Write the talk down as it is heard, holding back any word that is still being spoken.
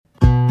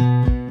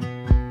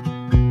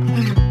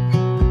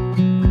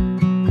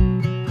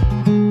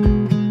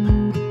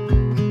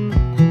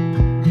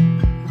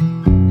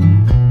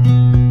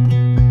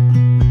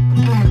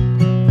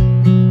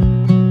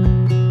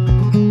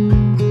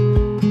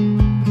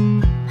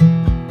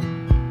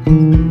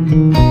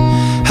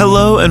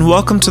and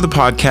welcome to the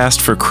podcast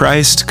for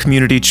Christ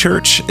Community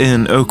Church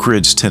in Oak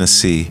Ridge,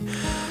 Tennessee.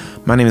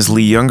 My name is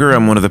Lee Younger.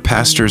 I'm one of the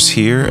pastors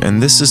here,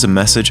 and this is a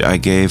message I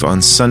gave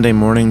on Sunday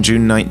morning,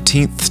 June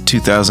 19th,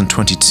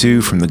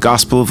 2022, from the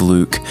Gospel of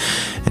Luke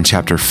in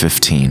chapter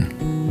 15.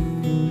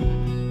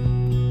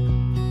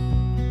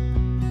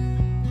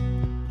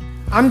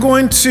 We're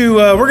going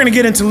to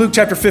get into Luke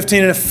chapter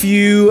 15 in a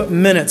few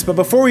minutes, but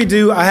before we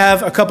do, I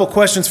have a couple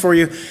questions for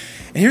you.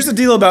 And here's the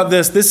deal about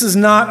this. This is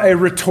not a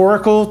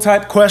rhetorical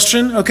type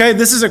question, okay?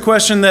 This is a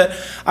question that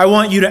I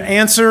want you to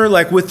answer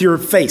like with your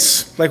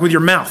face, like with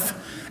your mouth.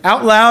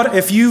 Out loud,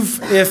 if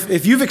you've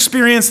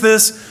experienced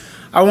this,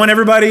 I want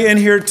everybody in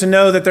here to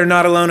know that they're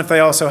not alone if they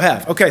also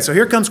have. Okay, so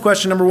here comes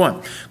question number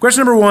one.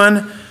 Question number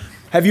one,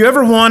 have you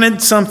ever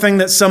wanted something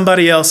that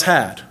somebody else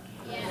had?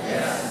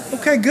 Yes.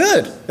 Okay,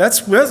 good.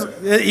 That's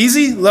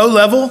easy, low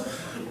level.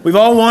 We've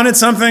all wanted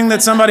something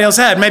that somebody else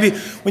had. Maybe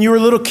when you were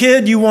a little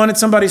kid, you wanted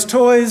somebody's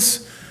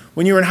toys.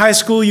 When you were in high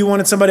school, you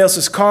wanted somebody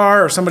else's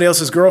car or somebody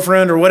else's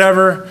girlfriend or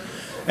whatever.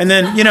 And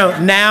then,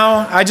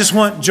 now I just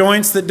want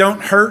joints that don't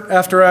hurt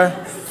after I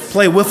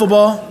play wiffle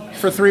ball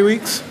for 3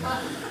 weeks.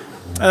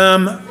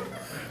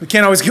 We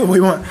can't always get what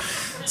we want.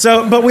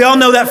 But we all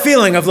know that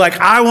feeling of like,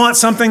 I want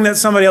something that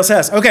somebody else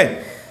has.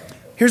 Okay,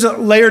 here's a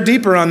layer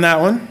deeper on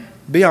that one.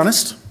 Be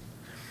honest.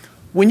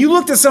 When you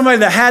looked at somebody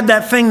that had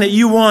that thing that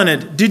you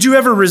wanted, did you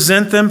ever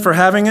resent them for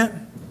having it?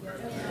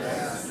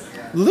 Yes.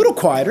 A little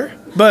quieter,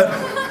 but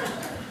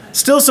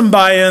still some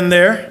buy-in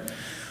there.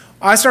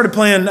 I started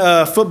playing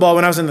football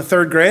when I was in the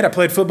third grade. I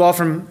played football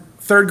from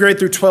third grade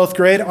through 12th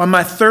grade. On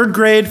my third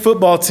grade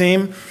football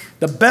team,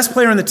 the best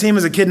player on the team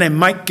was a kid named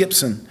Mike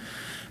Gibson.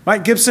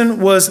 Mike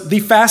Gibson was the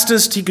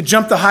fastest. He could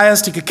jump the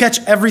highest. He could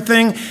catch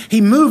everything. He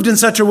moved in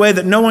such a way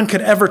that no one could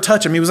ever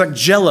touch him. He was like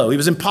Jell-O. He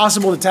was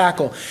impossible to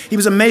tackle. He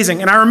was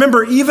amazing. And I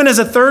remember even as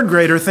a third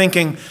grader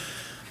thinking,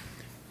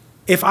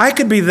 if I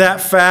could be that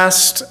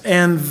fast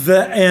and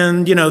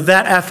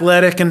that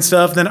athletic and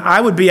stuff, then I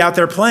would be out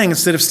there playing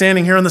instead of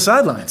standing here on the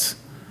sidelines.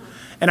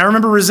 And I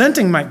remember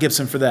resenting Mike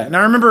Gibson for that. And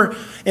I remember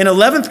in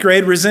 11th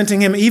grade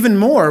resenting him even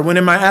more when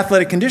in my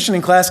athletic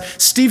conditioning class,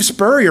 Steve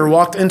Spurrier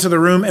walked into the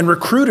room and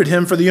recruited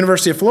him for the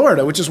University of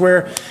Florida, which is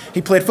where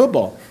he played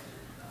football.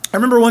 I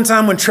remember one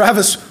time when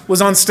Travis was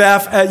on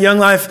staff at Young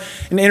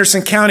Life in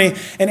Anderson County,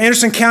 and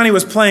Anderson County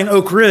was playing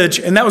Oak Ridge,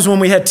 and that was when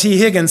we had T.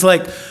 Higgins,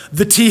 like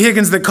the T.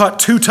 Higgins that caught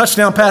 2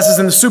 touchdown passes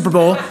in the Super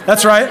Bowl.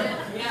 That's right.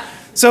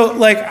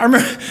 So, I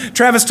remember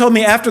Travis told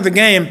me after the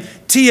game,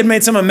 T had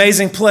made some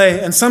amazing play,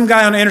 and some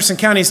guy on Anderson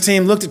County's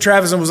team looked at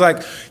Travis and was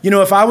like,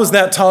 if I was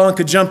that tall and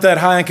could jump that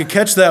high and could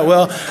catch that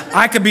well,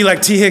 I could be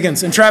like T.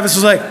 Higgins. And Travis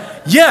was like,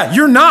 yeah,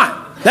 you're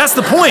not. That's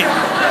the point.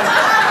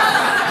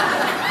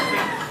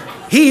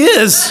 He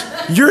is.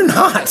 You're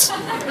not.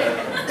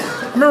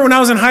 I remember when I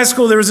was in high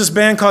school, there was this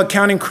band called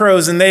Counting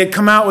Crows, and they had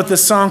come out with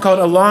this song called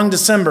A Long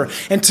December.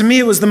 And to me,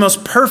 it was the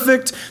most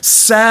perfect,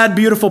 sad,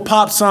 beautiful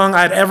pop song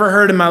I'd ever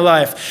heard in my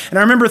life. And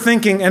I remember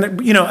thinking,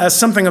 and as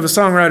something of a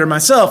songwriter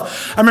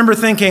myself, I remember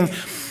thinking,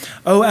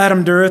 oh,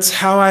 Adam Duritz,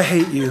 how I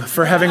hate you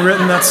for having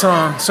written that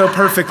song so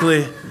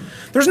perfectly.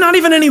 There's not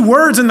even any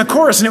words in the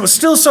chorus, and it was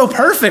still so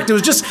perfect. It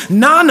was just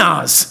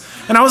na-nas.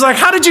 And I was like,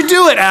 how did you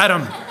do it,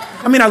 Adam?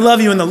 I mean, I love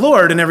you in the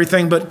Lord and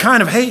everything, but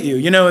kind of hate you.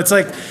 It's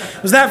like,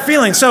 it was that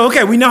feeling. So,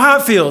 okay, we know how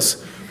it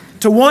feels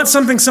to want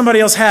something somebody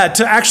else had,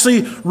 to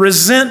actually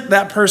resent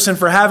that person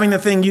for having the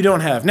thing you don't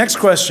have. Next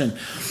question.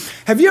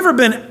 Have you ever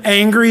been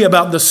angry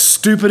about the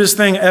stupidest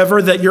thing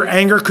ever that your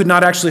anger could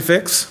not actually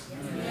fix?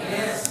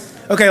 Yes.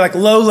 Okay, like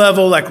low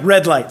level, like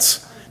red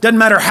lights. Doesn't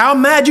matter how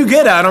mad you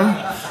get at them,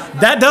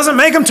 that doesn't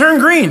make them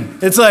turn green.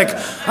 It's like,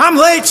 I'm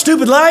late,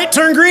 stupid light,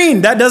 turn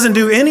green. That doesn't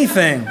do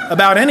anything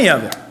about any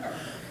of it.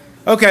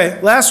 Okay,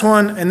 last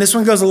one, and this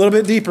one goes a little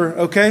bit deeper,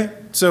 okay?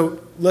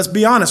 So let's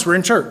be honest, we're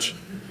in church.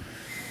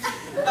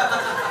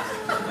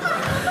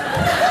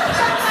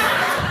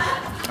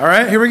 All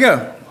right, here we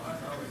go.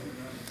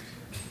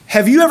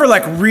 Have you ever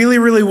really,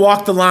 really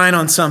walked the line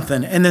on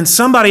something, and then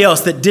somebody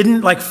else that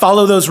didn't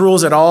follow those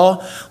rules at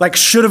all,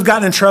 should have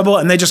gotten in trouble,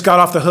 and they just got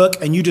off the hook,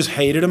 and you just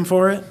hated them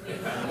for it?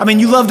 I mean,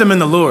 you loved them in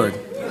the Lord.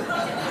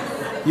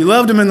 You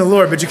loved them in the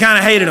Lord, but you kind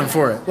of hated them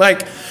for it.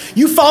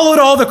 You followed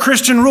all the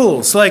Christian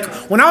rules.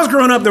 When I was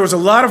growing up, there was a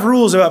lot of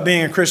rules about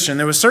being a Christian.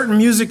 There was certain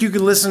music you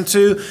could listen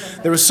to.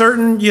 There was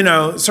certain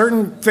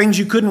things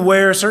you couldn't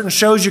wear, certain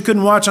shows you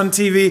couldn't watch on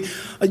TV,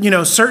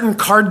 certain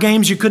card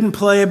games you couldn't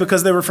play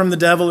because they were from the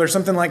devil or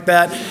something like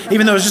that,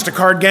 even though it was just a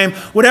card game,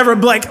 whatever.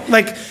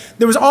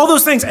 There was all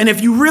those things. And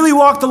if you really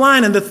walked the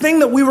line, and the thing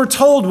that we were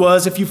told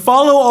was, if you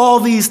follow all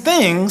these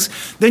things,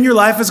 then your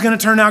life is going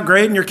to turn out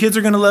great and your kids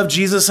are going to love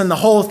Jesus and the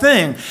whole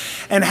thing.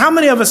 And how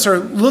many of us are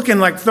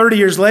looking 30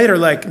 years later,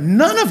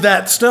 none of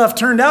that stuff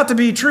turned out to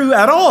be true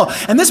at all.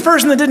 And this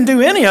person that didn't do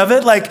any of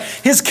it,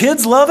 his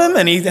kids love him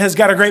and he has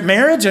got a great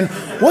marriage, and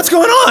what's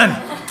going on?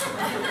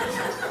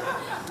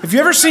 If you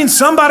ever seen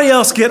somebody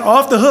else get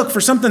off the hook for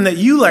something that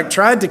you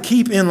tried to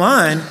keep in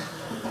line,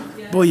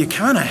 boy, you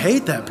kind of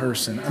hate that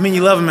person. I mean,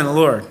 you love them in the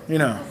Lord,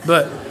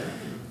 but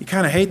you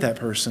kind of hate that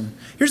person.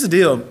 Here's the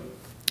deal,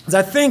 is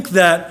I think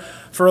that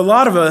for a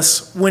lot of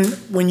us,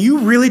 when you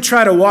really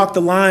try to walk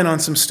the line on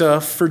some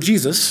stuff for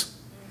Jesus,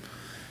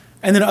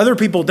 and then other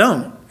people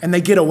don't, and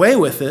they get away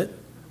with it,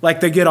 like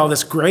they get all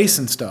this grace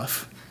and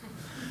stuff,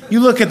 you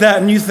look at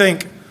that and you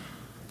think,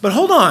 but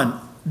hold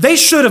on, they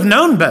should have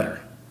known better.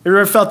 You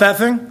ever felt that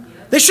thing?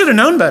 They should have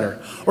known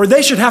better. Or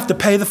they should have to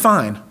pay the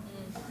fine.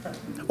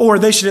 Or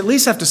they should at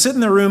least have to sit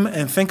in their room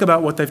and think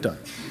about what they've done.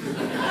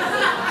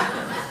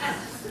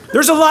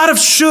 There's a lot of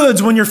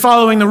shoulds when you're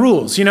following the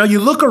rules. You know, you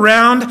look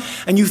around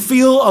and you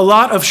feel a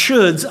lot of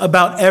shoulds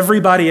about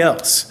everybody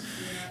else.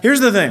 Here's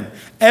the thing.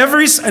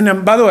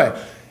 And by the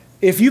way,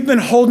 if you've been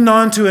holding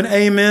on to an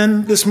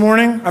amen this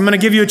morning, I'm going to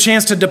give you a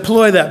chance to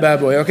deploy that bad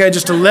boy, okay?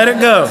 Just to let it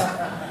go.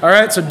 All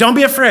right? So don't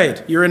be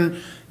afraid. You're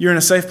in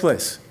a safe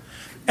place.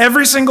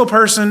 Every single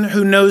person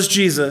who knows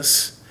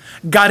Jesus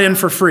got in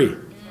for free.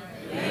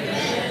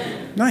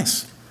 Amen.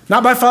 Nice.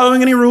 Not by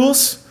following any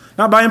rules,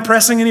 not by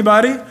impressing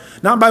anybody,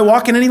 not by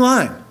walking any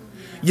line.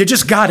 You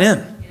just got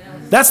in.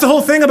 That's the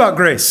whole thing about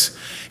grace.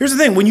 Here's the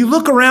thing. When you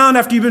look around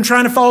after you've been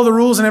trying to follow the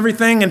rules and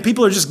everything, and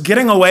people are just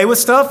getting away with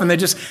stuff, and they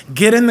just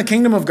get in the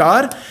kingdom of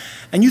God,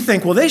 and you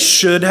think, well, they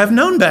should have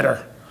known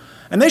better.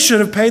 And they should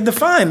have paid the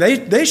fine.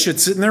 They should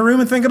sit in their room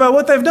and think about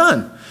what they've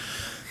done.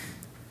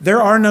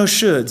 There are no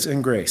shoulds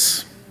in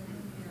grace.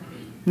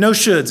 No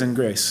shoulds in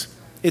grace.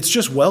 It's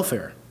just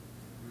welfare.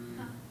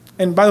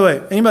 And by the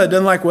way, anybody that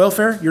doesn't like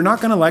welfare, you're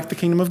not going to like the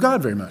kingdom of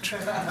God very much.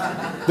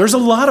 There's a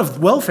lot of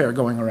welfare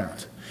going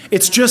around.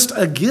 It's just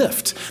a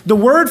gift. The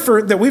word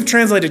that we've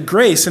translated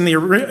grace in the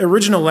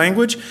original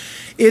language,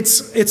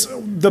 it's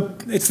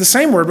the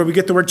same word, but we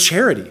get the word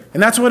charity.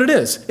 And that's what it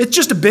is. It's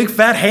just a big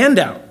fat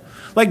handout.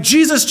 Like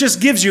Jesus just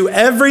gives you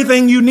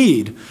everything you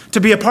need to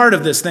be a part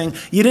of this thing.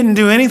 You didn't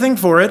do anything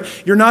for it.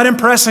 You're not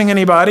impressing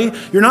anybody.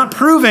 You're not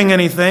proving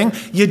anything.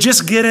 You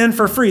just get in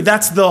for free.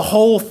 That's the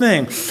whole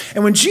thing.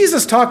 And when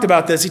Jesus talked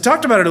about this, he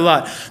talked about it a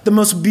lot. The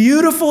most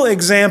beautiful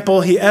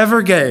example he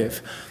ever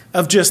gave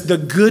of just the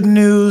good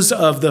news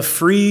of the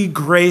free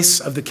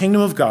grace of the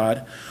kingdom of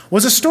God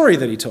was a story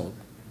that he told.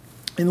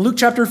 In Luke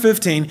chapter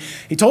 15,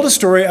 he told a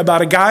story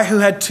about a guy who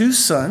had two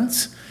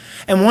sons.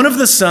 And one of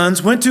the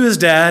sons went to his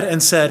dad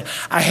and said,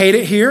 I hate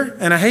it here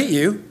and I hate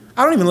you.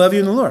 I don't even love you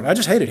in the Lord. I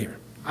just hate it here.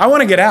 I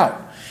want to get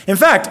out. In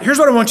fact, here's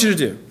what I want you to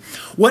do.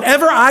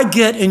 Whatever I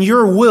get in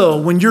your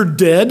will when you're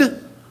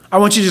dead, I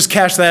want you to just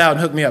cash that out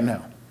and hook me up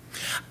now.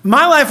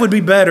 My life would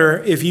be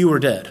better if you were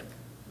dead.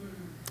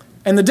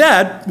 And the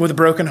dad, with a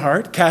broken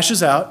heart,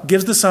 cashes out,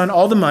 gives the son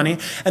all the money.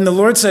 And the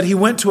Lord said he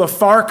went to a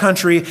far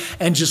country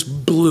and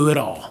just blew it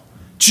all.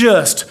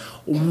 Just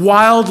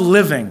wild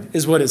living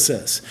is what it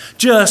says.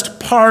 Just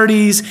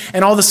parties,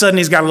 and all of a sudden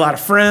he's got a lot of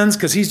friends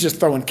because he's just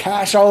throwing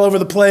cash all over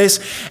the place.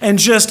 And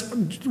just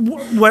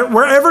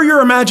wherever your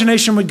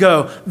imagination would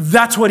go,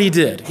 that's what he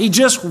did. He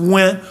just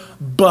went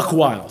buck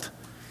wild.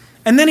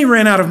 And then he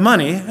ran out of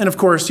money. And of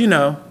course, you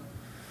know,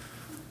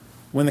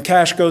 when the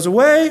cash goes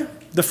away,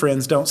 the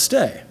friends don't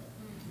stay.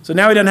 So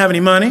now he doesn't have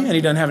any money and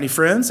he doesn't have any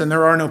friends and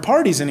there are no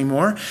parties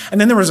anymore. And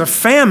then there was a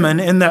famine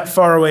in that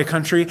faraway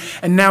country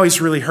and now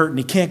he's really hurting.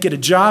 He can't get a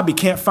job. He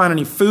can't find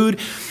any food.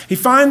 He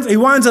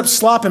winds up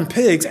slopping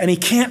pigs and he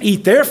can't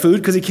eat their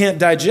food because he can't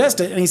digest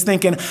it. And he's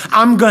thinking,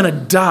 I'm going to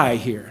die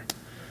here.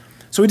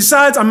 So he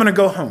decides, I'm going to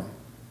go home.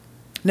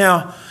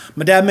 Now,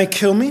 my dad may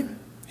kill me.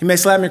 He may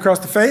slap me across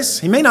the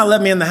face. He may not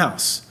let me in the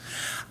house.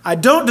 I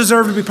don't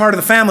deserve to be part of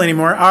the family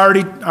anymore. I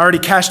already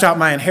cashed out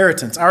my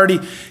inheritance. I already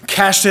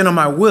cashed in on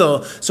my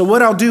will. So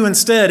what I'll do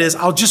instead is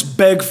I'll just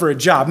beg for a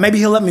job. Maybe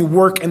he'll let me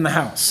work in the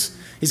house.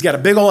 He's got a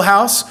big old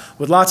house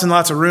with lots and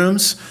lots of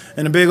rooms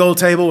and a big old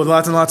table with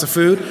lots and lots of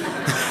food. You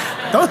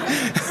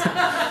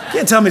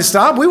can't tell me to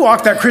stop. We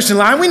walk that Christian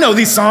line. We know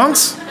these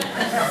songs.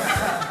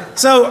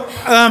 So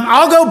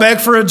I'll go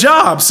beg for a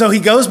job. So he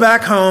goes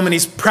back home and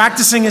he's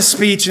practicing his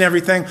speech and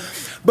everything.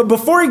 But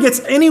before he gets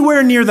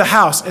anywhere near the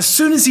house, as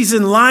soon as he's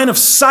in line of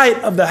sight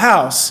of the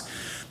house,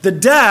 the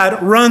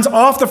dad runs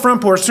off the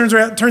front porch. Turns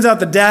out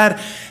the dad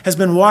has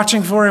been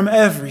watching for him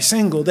every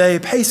single day,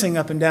 pacing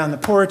up and down the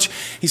porch.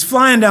 He's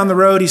flying down the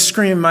road. He's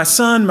screaming, my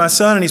son,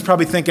 and he's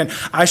probably thinking,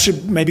 I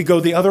should maybe go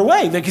the other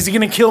way. Like, is he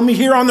going to kill me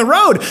here on the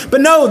road?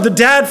 But no, the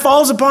dad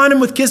falls upon him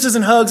with kisses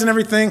and hugs and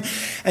everything.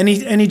 And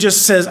he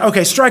just says,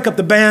 okay, strike up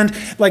the band,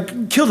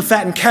 like kill the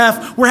fattened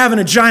calf. We're having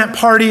a giant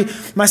party.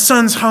 My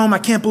son's home. I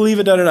can't believe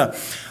it, da-da-da.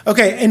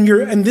 Okay,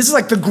 and this is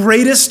like the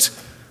greatest,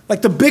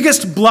 like the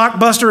biggest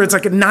blockbuster. It's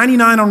like a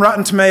 99 on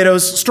Rotten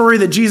Tomatoes story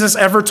that Jesus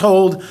ever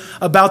told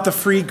about the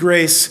free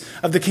grace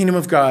of the kingdom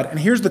of God. And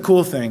here's the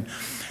cool thing.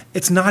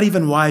 It's not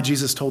even why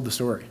Jesus told the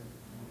story.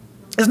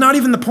 It's not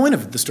even the point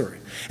of the story.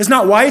 It's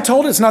not why he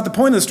told it. It's not the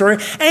point of the story.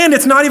 And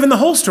it's not even the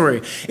whole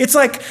story. It's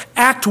like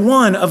act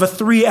one of a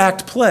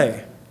 3-act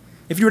play.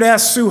 If you were to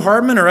ask Sue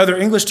Hardman or other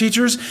English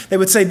teachers, they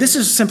would say this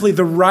is simply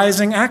the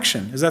rising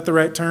action. Is that the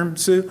right term,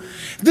 Sue?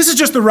 This is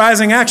just the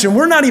rising action.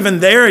 We're not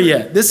even there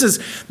yet. This is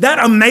that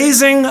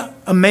amazing,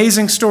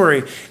 amazing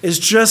story is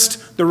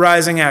just the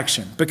rising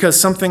action because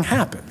something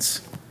happens.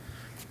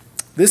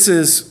 This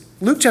is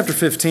Luke chapter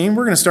 15.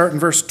 We're going to start in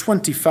verse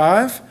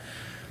 25.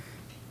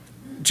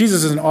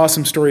 Jesus is an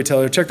awesome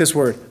storyteller. Check this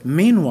word.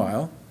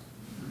 Meanwhile,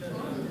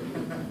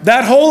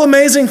 that whole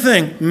amazing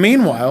thing,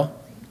 meanwhile,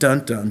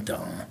 dun, dun,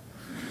 dun.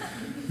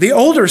 The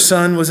older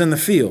son was in the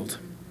field.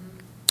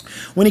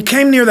 When he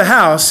came near the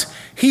house,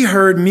 he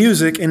heard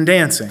music and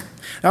dancing.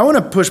 Now, I want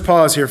to push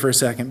pause here for a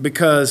second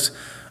because,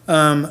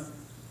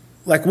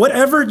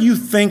 whatever you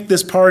think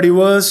this party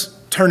was,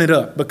 turn it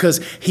up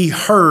because he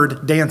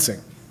heard dancing.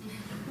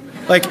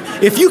 Like,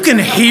 if you can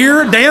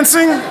hear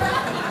dancing,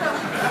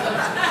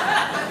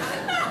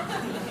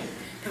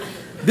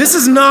 this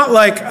is not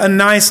like a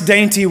nice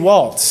dainty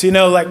waltz,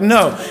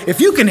 no. If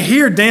you can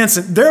hear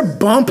dancing, they're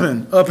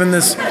bumping up in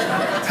this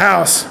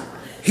house.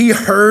 He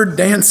heard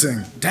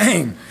dancing.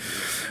 Dang.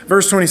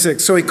 Verse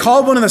 26, so he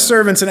called one of the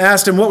servants and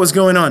asked him what was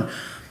going on.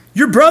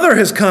 Your brother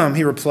has come,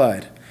 he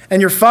replied,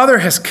 and your father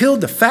has killed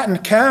the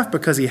fattened calf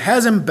because he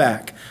has him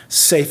back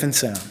safe and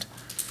sound.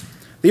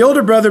 The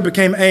older brother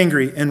became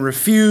angry and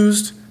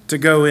refused to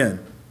go in.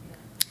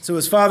 So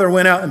his father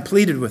went out and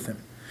pleaded with him.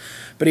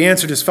 But he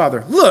answered his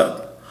father,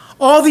 look,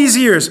 all these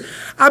years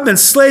I've been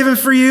slaving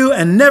for you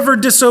and never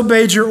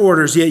disobeyed your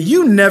orders, yet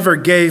you never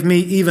gave me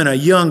even a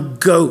young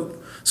goat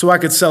so I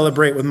could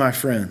celebrate with my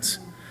friends.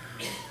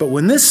 But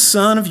when this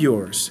son of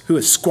yours, who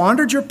has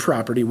squandered your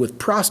property with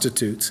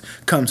prostitutes,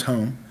 comes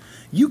home,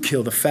 you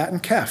kill the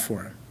fattened calf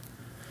for him.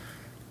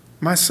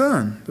 My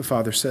son, the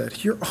father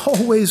said, you're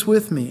always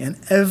with me, and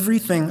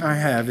everything I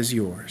have is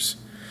yours.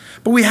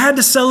 But we had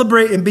to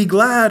celebrate and be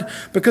glad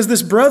because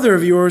this brother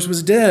of yours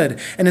was dead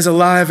and is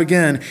alive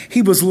again.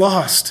 He was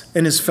lost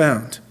and is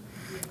found.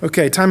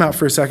 Okay, time out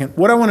for a second.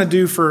 What I want to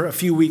do for a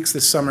few weeks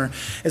this summer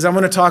is I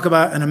want to talk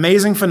about an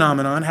amazing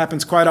phenomenon.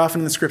 Happens quite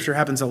often in the scripture,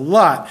 happens a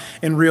lot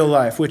in real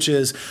life, which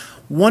is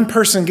one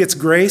person gets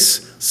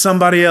grace,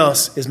 somebody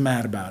else is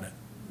mad about it.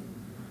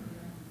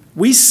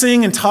 We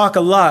sing and talk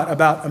a lot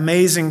about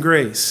amazing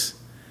grace.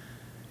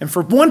 And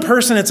for one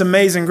person, it's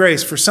amazing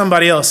grace. For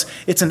somebody else,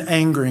 it's an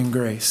angering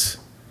grace.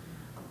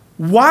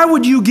 Why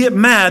would you get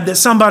mad that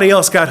somebody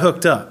else got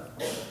hooked up?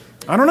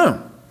 I don't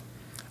know.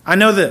 I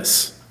know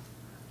this.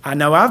 I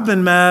know I've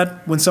been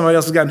mad when somebody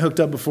else has gotten hooked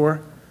up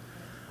before.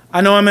 I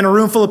know I'm in a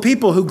room full of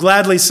people who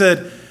gladly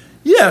said,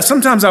 yeah,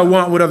 sometimes I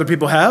want what other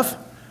people have.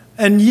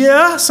 And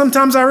yeah,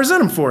 sometimes I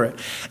resent them for it.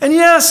 And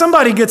yeah,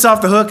 somebody gets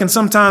off the hook, and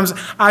sometimes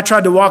I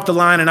tried to walk the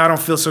line and I don't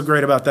feel so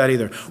great about that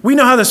either. We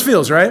know how this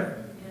feels, right?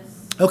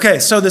 Okay,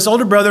 so this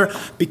older brother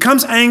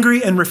becomes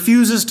angry and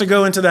refuses to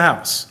go into the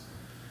house.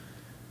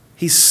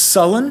 He's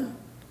sullen,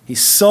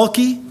 he's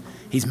sulky,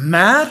 he's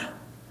mad.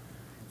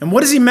 And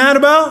what is he mad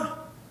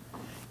about?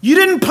 You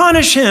didn't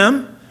punish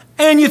him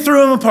and you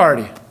threw him a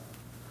party.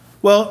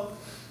 Well,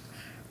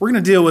 we're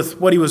going to deal with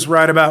what he was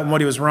right about and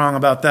what he was wrong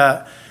about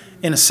that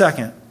in a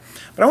second.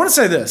 But I want to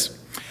say this.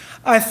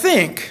 I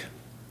think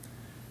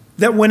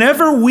that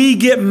whenever we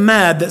get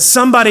mad that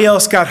somebody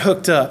else got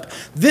hooked up,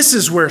 this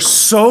is where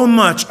so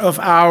much of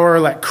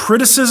our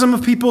criticism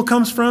of people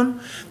comes from.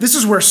 This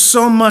is where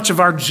so much of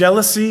our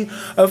jealousy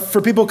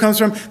for people comes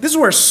from. This is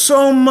where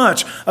so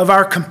much of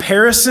our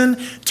comparison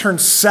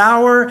turns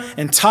sour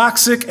and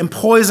toxic and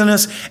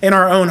poisonous in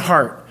our own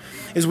heart.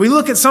 Is we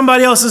look at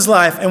somebody else's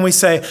life and we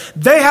say,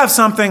 they have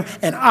something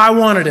and I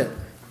wanted it.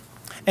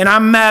 And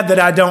I'm mad that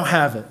I don't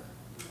have it.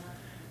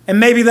 And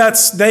maybe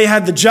they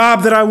had the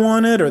job that I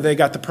wanted, or they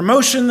got the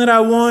promotion that I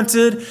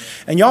wanted.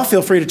 And y'all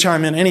feel free to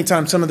chime in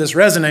anytime some of this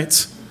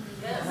resonates.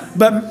 Yes.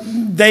 But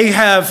they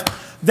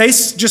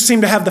just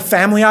seem to have the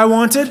family I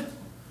wanted.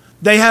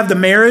 They have the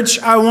marriage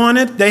I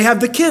wanted. They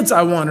have the kids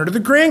I wanted, or the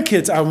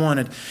grandkids I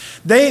wanted.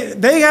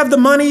 They have the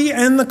money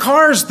and the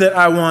cars that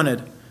I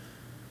wanted.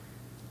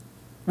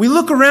 We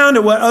look around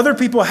at what other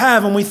people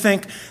have and we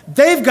think,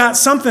 they've got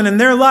something in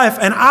their life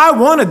and I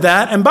wanted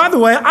that. And by the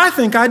way, I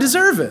think I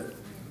deserve it.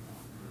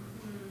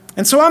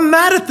 And so I'm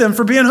mad at them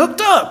for being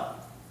hooked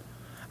up.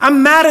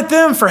 I'm mad at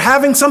them for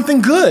having something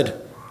good.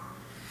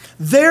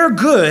 Their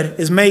good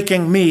is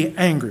making me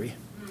angry.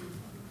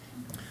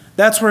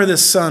 That's where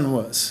this son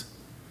was.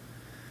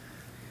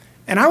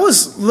 And I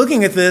was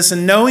looking at this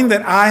and knowing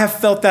that I have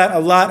felt that a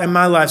lot in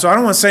my life. So I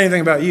don't want to say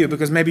anything about you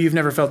because maybe you've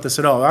never felt this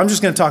at all. I'm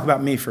just going to talk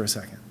about me for a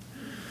second.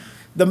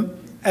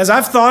 As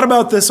I've thought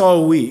about this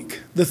all week,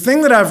 the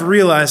thing that I've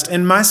realized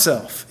in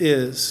myself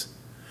is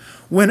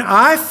when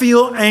I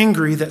feel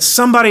angry that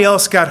somebody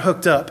else got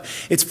hooked up,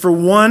 it's for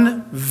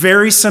one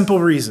very simple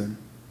reason.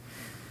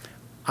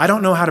 I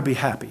don't know how to be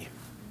happy.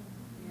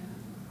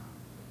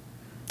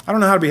 I don't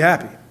know how to be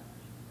happy.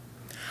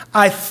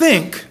 I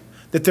think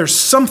that there's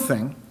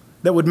something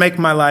that would make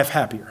my life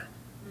happier.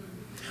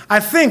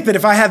 I think that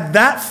if I had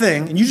that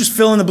thing, and you just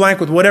fill in the blank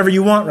with whatever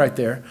you want right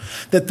there,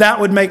 that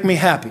would make me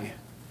happy.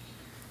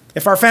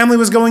 If our family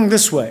was going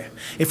this way,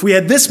 if we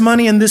had this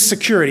money and this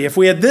security, if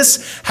we had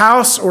this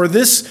house or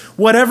this,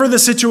 whatever the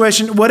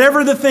situation,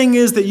 whatever the thing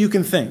is that you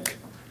can think.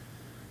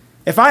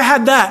 If I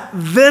had that,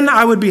 then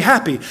I would be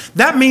happy.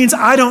 That means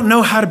I don't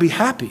know how to be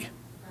happy.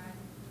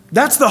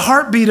 That's the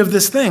heartbeat of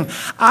this thing.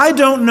 I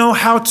don't know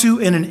how to,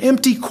 in an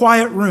empty,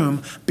 quiet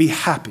room, be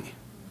happy.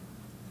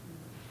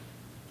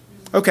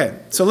 Okay,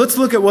 so let's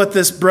look at what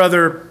this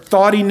brother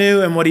thought he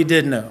knew and what he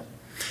did know.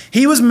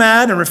 He was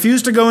mad and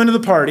refused to go into the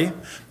party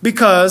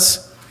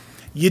because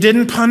you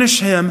didn't punish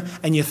him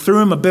and you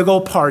threw him a big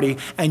old party,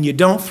 and you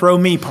don't throw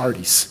me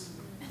parties.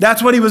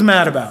 That's what he was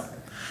mad about.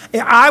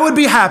 I would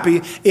be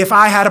happy if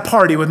I had a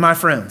party with my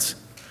friends.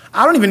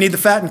 I don't even need the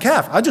fattened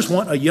calf. I just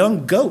want a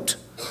young goat.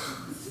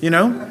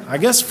 I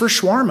guess for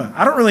shawarma.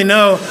 I don't really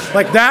know.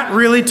 Like, that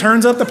really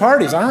turns up the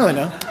parties. I don't really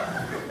know.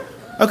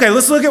 Okay,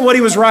 let's look at what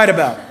he was right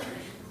about.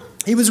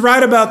 He was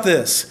right about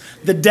this.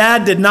 The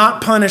dad did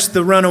not punish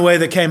the runaway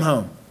that came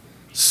home.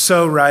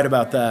 So right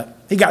about that.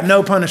 He got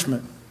no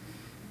punishment.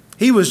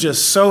 He was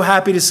just so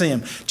happy to see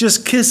him.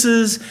 Just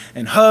kisses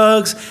and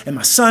hugs, and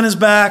my son is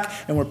back,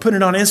 and we're putting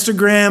it on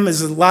Instagram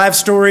as live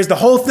stories, the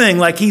whole thing,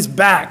 like he's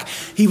back.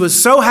 He was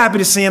so happy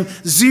to see him.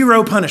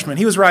 Zero punishment.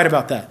 He was right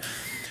about that.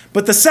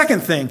 But the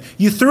second thing,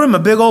 you threw him a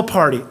big old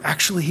party.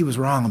 Actually, he was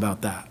wrong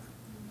about that.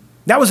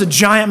 That was a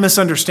giant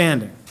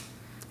misunderstanding.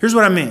 Here's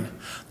what I mean.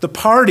 The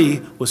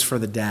party was for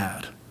the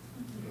dad.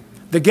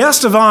 The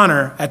guest of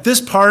honor at this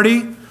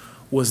party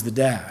was the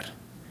dad.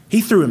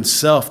 He threw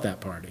himself that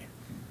party.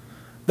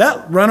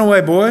 That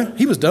runaway boy,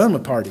 he was done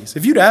with parties.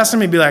 If you'd asked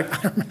him, he'd be like,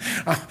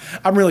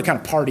 I'm really kind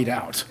of partied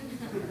out.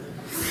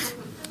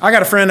 I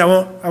got a friend, I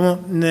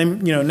won't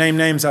name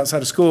names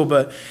outside of school,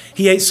 but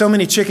he ate so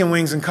many chicken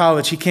wings in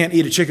college, he can't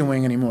eat a chicken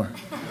wing anymore.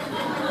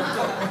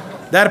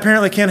 That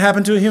apparently can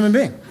happen to a human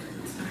being.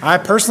 I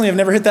personally have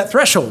never hit that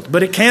threshold,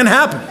 but it can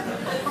happen.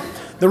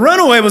 The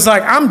runaway was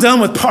like, I'm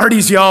done with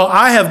parties, y'all.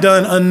 I have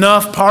done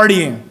enough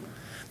partying.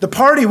 The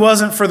party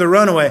wasn't for the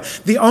runaway.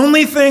 The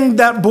only thing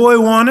that boy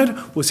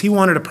wanted was he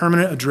wanted a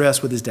permanent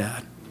address with his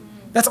dad.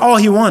 That's all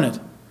he wanted.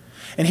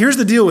 And here's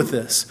the deal with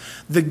this.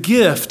 The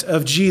gift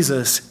of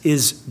Jesus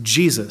is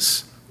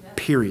Jesus,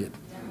 period.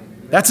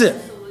 That's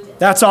it.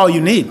 That's all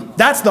you need.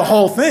 That's the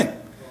whole thing.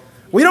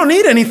 We don't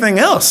need anything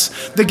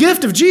else. The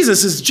gift of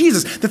Jesus is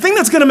Jesus. The thing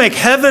that's going to make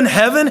heaven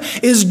heaven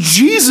is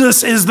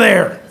Jesus is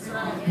there.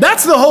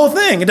 That's the whole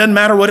thing. It doesn't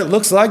matter what it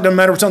looks like. Doesn't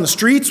matter what's on the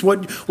streets,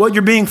 what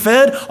you're being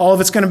fed. All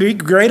of it's going to be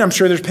great. I'm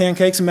sure there's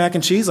pancakes and mac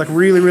and cheese, like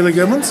really, really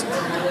good ones.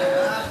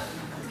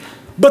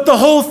 But the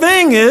whole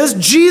thing is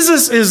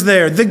Jesus is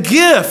there. The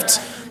gift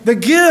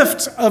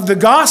of the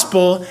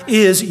gospel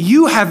is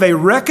you have a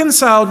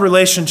reconciled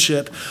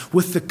relationship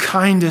with the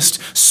kindest,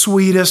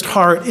 sweetest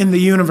heart in the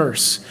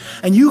universe.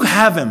 And you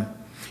have him.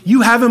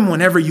 You have him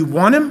whenever you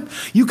want him.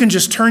 You can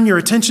just turn your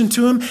attention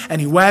to him, and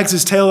he wags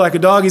his tail like a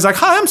dog. He's like,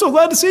 hi, I'm so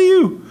glad to see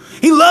you.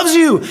 He loves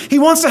you. He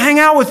wants to hang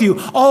out with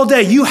you all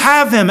day. You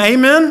have him.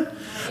 Amen?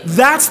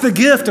 That's the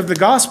gift of the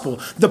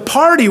gospel. The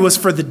party was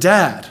for the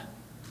dad.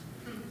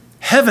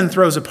 Heaven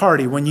throws a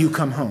party when you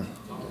come home.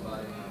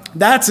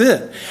 That's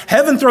it.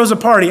 Heaven throws a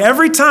party.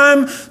 Every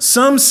time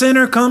some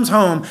sinner comes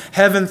home,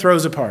 heaven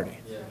throws a party.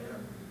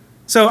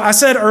 So I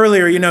said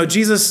earlier,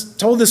 Jesus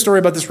told this story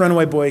about this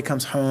runaway boy. He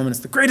comes home, and it's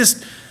the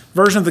greatest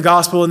version of the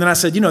gospel. And then I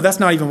said, that's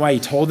not even why he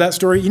told that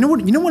story. You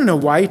want to know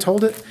why he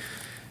told it?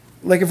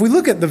 Like, if we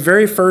look at the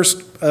very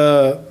first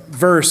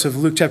verse of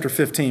Luke chapter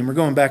 15, we're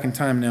going back in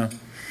time now.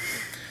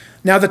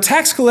 Now, the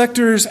tax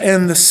collectors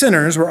and the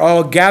sinners were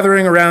all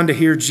gathering around to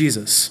hear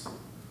Jesus.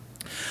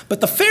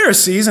 But the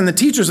Pharisees and the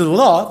teachers of the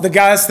law, the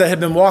guys that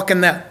had been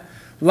walking that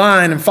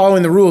line and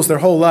following the rules their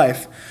whole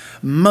life,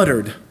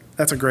 muttered.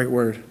 That's a great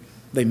word.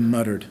 They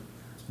muttered,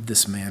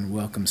 this man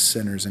welcomes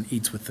sinners and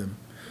eats with them.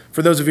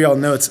 For those of you all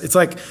know, it's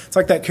like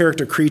that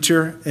character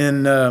Creature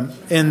in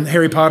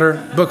Harry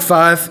Potter, book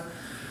 5.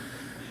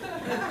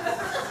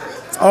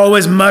 It's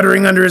always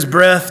muttering under his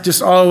breath,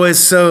 just always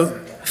so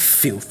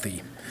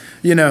filthy.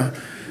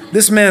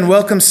 This man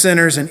welcomes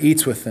sinners and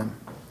eats with them.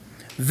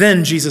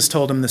 Then Jesus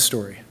told him this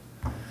story.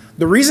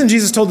 The reason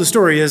Jesus told the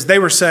story is they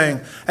were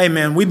saying, hey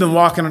man, we've been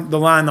walking the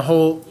line our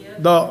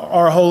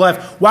whole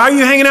life. Why are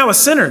you hanging out with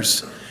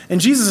sinners? And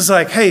Jesus is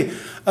like, hey,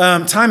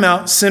 time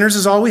out. Sinners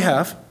is all we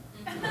have.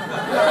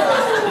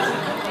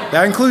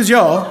 That includes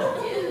y'all.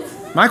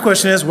 My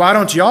question is, why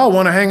don't y'all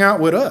want to hang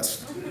out with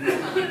us?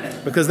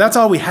 Because that's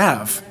all we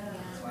have.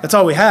 That's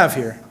all we have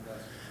here.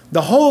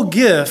 The whole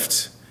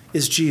gift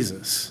is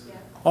Jesus.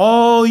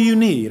 All you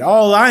need,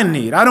 all I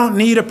need. I don't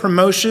need a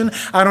promotion.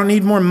 I don't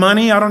need more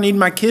money. I don't need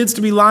my kids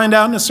to be lined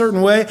out in a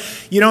certain way.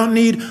 You don't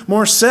need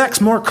more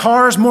sex, more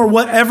cars, more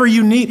whatever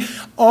you need.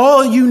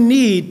 All you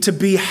need to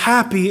be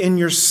happy in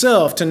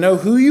yourself, to know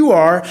who you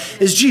are,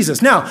 is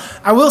Jesus. Now,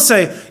 I will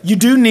say, you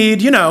do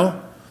need,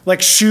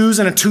 like shoes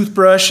and a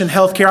toothbrush and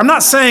healthcare. I'm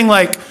not saying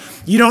like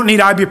you don't need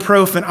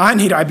ibuprofen. I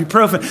need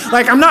ibuprofen.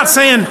 Like, I'm not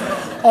saying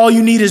all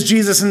you need is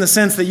Jesus in the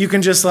sense that you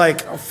can just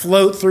like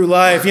float through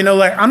life.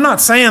 I'm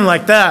not saying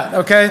like that,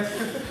 okay?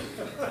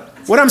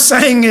 What I'm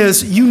saying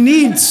is you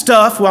need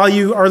stuff while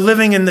you are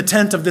living in the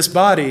tent of this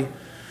body,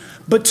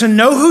 but to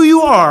know who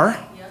you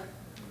are,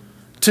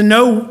 to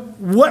know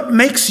what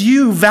makes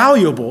you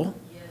valuable,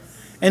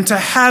 and to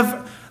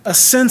have a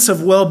sense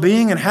of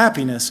well-being and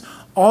happiness,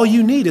 all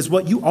you need is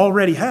what you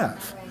already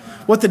have.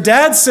 What the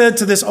dad said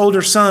to this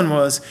older son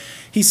was,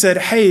 he said,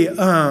 hey,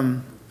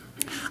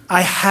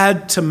 I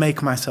had to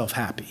make myself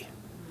happy.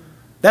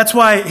 That's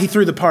why he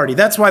threw the party.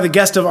 That's why the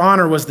guest of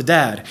honor was the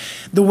dad.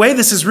 The way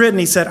this is written,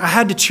 he said, I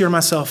had to cheer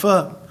myself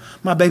up.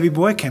 My baby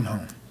boy came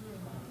home.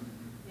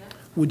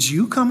 Would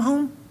you come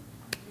home?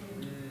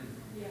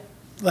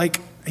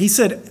 Like he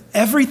said,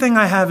 everything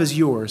I have is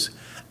yours,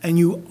 and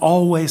you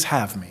always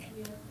have me.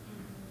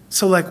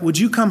 So like, would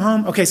you come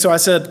home? Okay, so I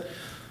said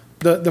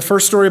the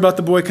first story about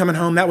the boy coming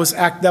home, that was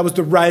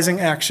the rising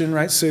action,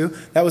 right, Sue?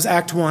 That was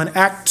Act 1.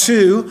 Act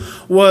 2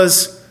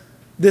 was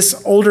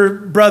this older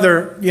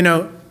brother,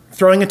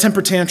 throwing a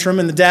temper tantrum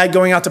and the dad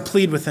going out to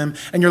plead with him.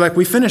 And you're like,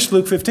 we finished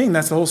Luke 15.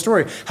 That's the whole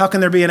story. How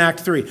can there be an Act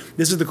 3?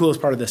 This is the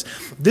coolest part of this.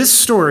 This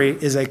story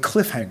is a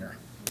cliffhanger.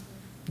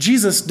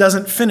 Jesus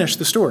doesn't finish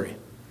the story.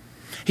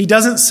 He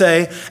doesn't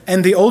say,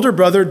 and the older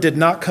brother did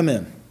not come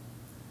in.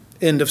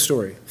 End of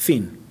story.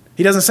 Fin.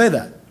 He doesn't say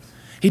that.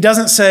 He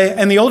doesn't say,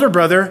 and the older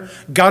brother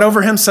got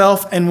over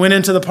himself and went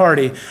into the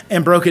party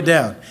and broke it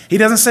down. He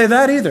doesn't say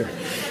that either.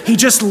 He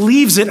just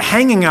leaves it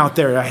hanging out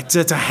there. It's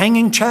a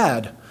hanging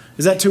Chad.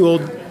 Is that too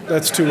old?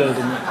 That's too old.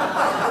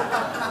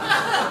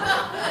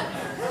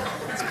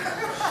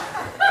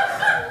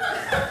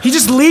 He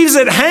just leaves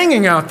it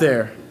hanging out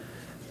there.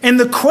 And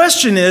the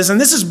question is,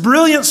 and this is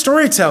brilliant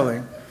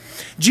storytelling,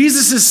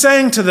 Jesus is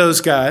saying to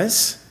those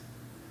guys,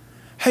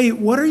 hey,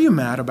 what are you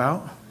mad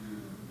about?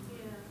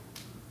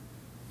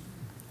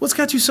 What's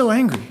got you so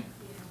angry?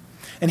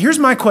 And here's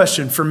my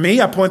question. For me,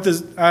 I'm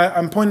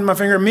pointing my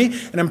finger at me,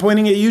 and I'm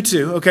pointing at you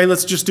too. Okay,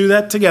 let's just do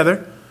that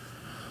together.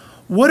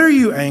 What are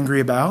you angry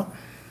about?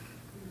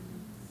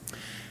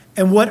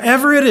 And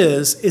whatever it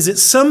is it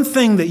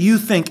something that you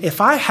think,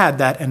 if I had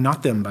that, and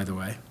not them, by the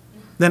way,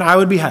 then I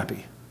would be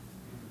happy.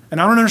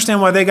 And I don't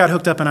understand why they got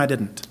hooked up and I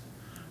didn't.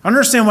 I don't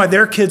understand why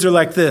their kids are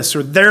like this,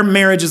 or their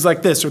marriage is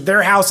like this, or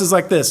their house is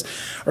like this,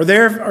 or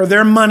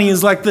their money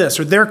is like this,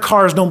 or their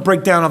cars don't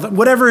break down.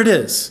 Whatever it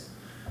is,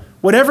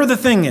 whatever the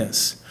thing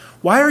is,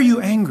 why are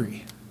you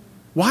angry?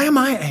 Why am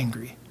I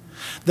angry?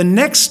 The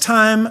next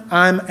time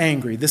I'm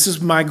angry, this is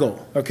my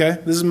goal, okay?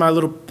 This is my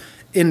little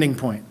ending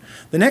point.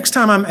 The next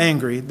time I'm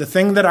angry, the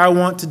thing that I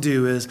want to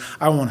do is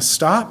I want to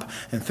stop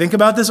and think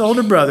about this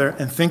older brother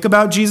and think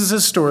about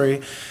Jesus'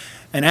 story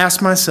and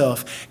ask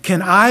myself,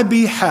 can I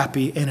be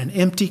happy in an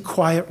empty,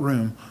 quiet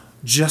room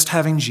just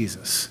having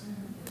Jesus?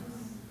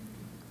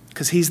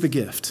 Because he's the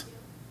gift.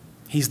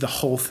 He's the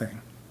whole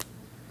thing.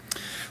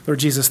 Lord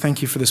Jesus,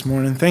 thank you for this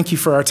morning. Thank you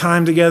for our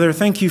time together.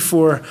 Thank you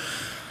for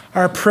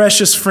our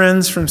precious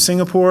friends from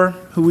Singapore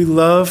who we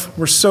love.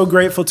 We're so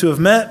grateful to have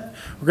met.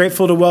 We're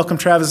grateful to welcome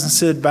Travis and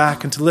Sid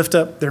back and to lift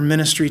up their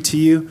ministry to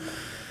you.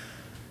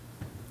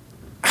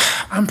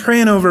 I'm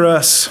praying over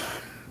us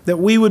that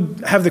we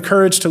would have the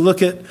courage to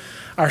look at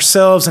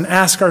ourselves and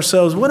ask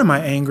ourselves, what am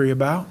I angry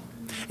about?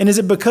 And is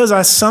it because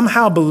I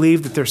somehow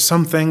believe that there's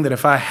something that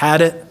if I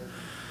had it,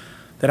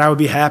 that I would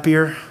be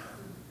happier?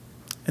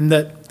 And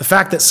that the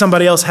fact that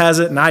somebody else has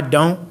it and I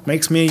don't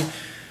makes me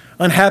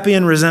unhappy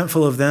and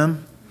resentful of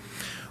them?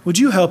 Would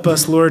you help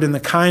us, Lord, in the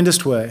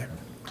kindest way?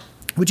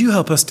 Would you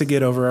help us to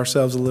get over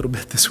ourselves a little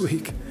bit this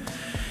week?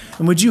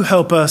 And would you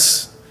help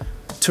us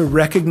to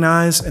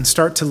recognize and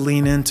start to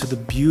lean into the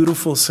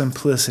beautiful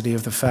simplicity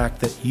of the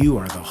fact that you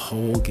are the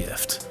whole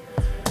gift,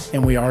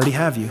 and we already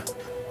have you.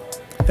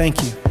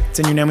 Thank you. It's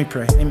in your name we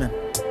pray. Amen.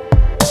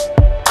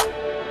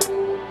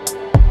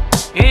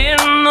 In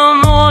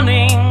the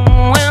morning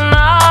when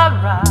I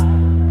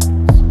rise,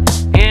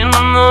 in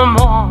the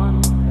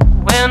morning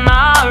when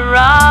I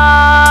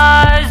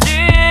rise,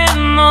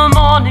 in the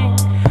morning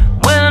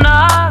when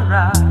I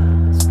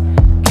rise,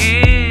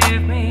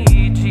 give me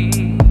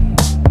Jesus.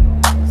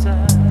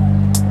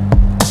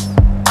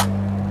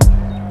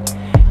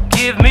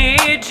 Give me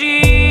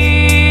Jesus.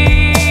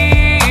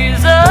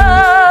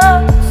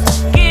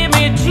 Give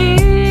me Jesus.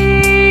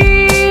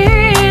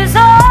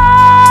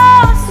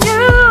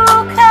 You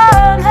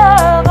can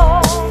have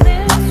all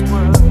this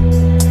world.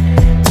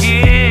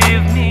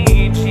 Give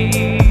me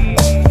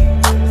Jesus.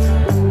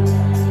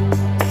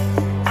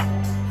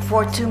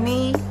 For to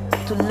me,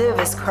 to live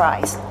is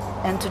Christ,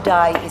 and to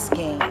die is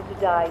gain.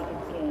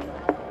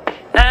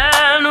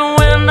 And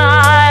when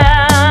I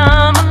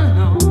am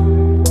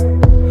alone,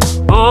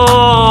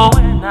 oh,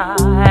 when I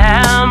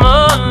am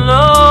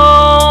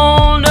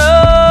alone,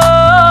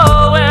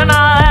 oh, when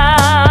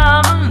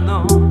I am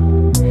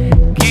alone,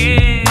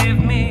 give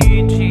me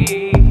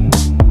Jesus.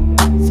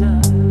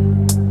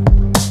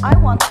 I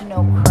want to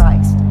know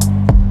Christ.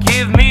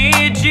 Give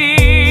me Jesus.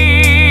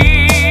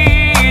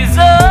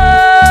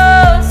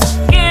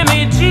 Give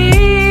me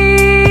Jesus.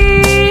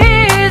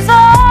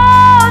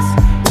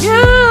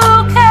 You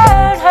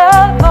can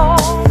have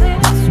all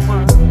this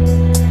world.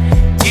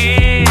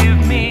 Give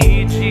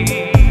me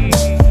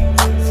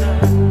Jesus.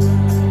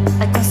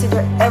 I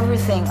consider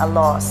everything a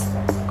loss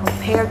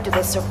compared to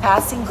the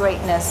surpassing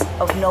greatness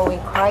of knowing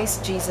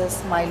Christ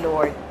Jesus my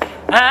Lord.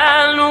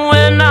 And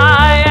when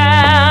I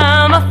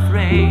am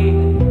afraid,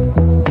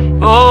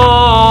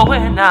 oh,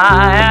 when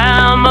I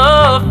am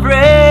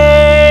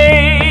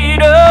afraid,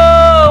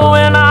 oh,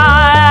 when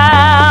I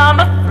am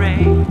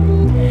afraid,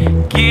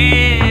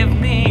 give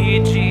me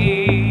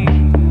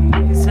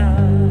Jesus.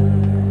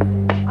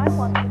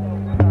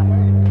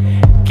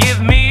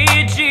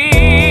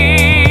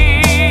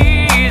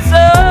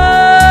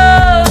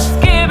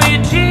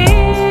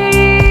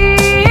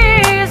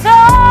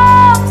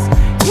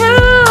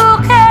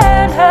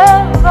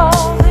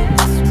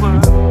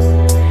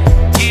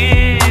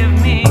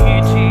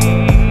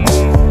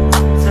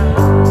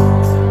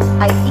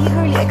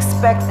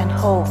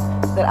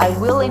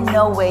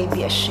 way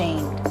be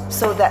ashamed,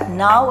 so that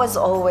now as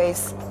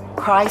always,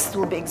 Christ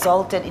will be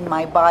exalted in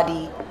my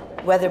body,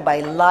 whether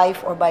by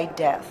life or by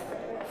death.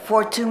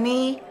 For to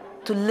me,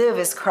 to live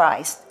is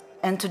Christ,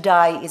 and to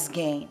die is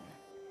gain.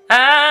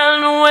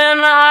 And when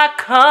I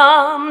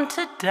come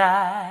to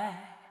die,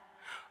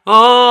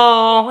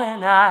 oh,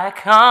 when I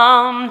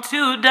come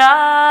to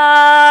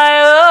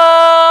die,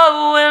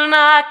 oh, when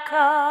I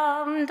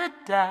come to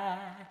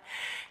die,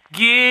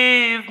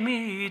 give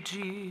me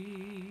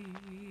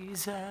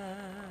Jesus.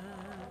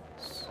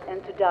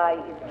 And to die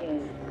is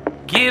gain.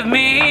 Give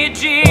me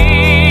Jesus.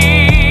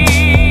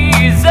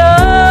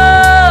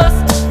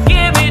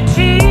 Give me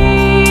Jesus.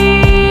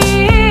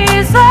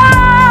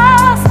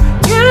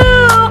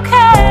 You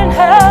can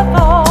have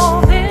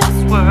all this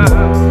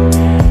world.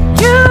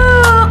 You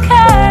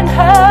can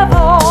have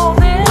all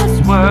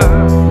this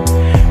world.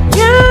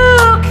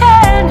 You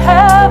can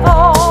have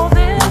all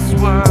this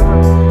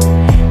world.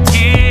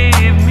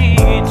 Give me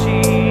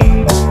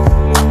Jesus.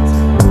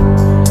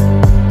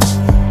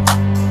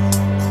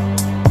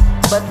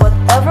 But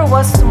whatever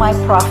was to my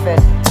profit,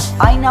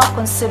 I now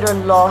consider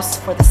loss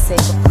for the sake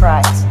of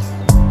Christ.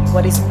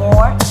 What is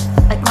more,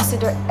 I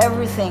consider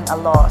everything a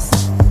loss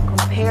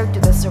compared to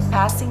the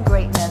surpassing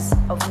greatness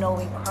of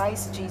knowing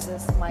Christ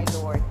Jesus my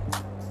Lord.